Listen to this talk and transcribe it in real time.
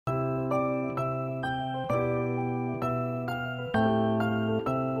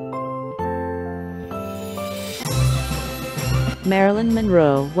Marilyn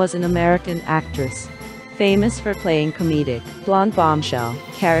Monroe was an American actress. Famous for playing comedic, blonde bombshell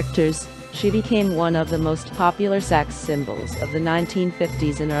characters, she became one of the most popular sex symbols of the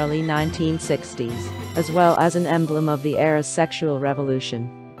 1950s and early 1960s, as well as an emblem of the era's sexual revolution.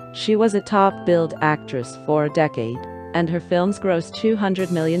 She was a top-billed actress for a decade, and her films grossed $200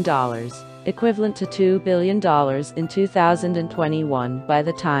 million, equivalent to $2 billion in 2021 by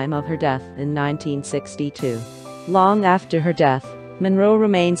the time of her death in 1962. Long after her death, Monroe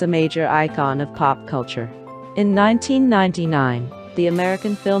remains a major icon of pop culture. In 1999, the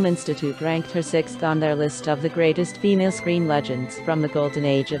American Film Institute ranked her sixth on their list of the greatest female screen legends from the golden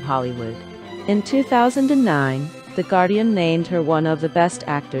age of Hollywood. In 2009, The Guardian named her one of the best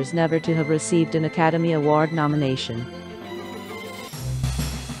actors never to have received an Academy Award nomination.